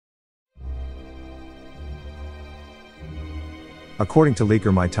According to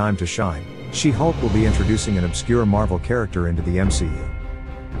leaker My Time to Shine, She-Hulk will be introducing an obscure Marvel character into the MCU.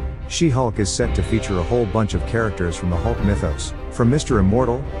 She-Hulk is set to feature a whole bunch of characters from the Hulk mythos, from Mr.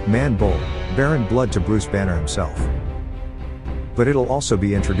 Immortal, Man-Bull, Baron Blood to Bruce Banner himself. But it'll also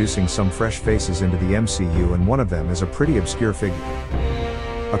be introducing some fresh faces into the MCU, and one of them is a pretty obscure figure.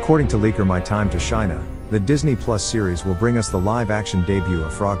 According to leaker My Time to Shine, the Disney Plus series will bring us the live-action debut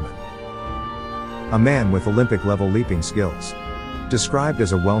of Frogman, a man with Olympic-level leaping skills. Described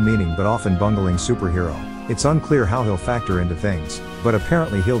as a well-meaning but often bungling superhero, it's unclear how he'll factor into things, but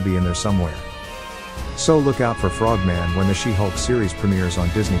apparently he'll be in there somewhere. So look out for Frogman when the She-Hulk series premieres on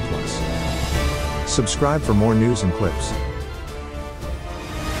Disney Plus. Subscribe for more news and clips.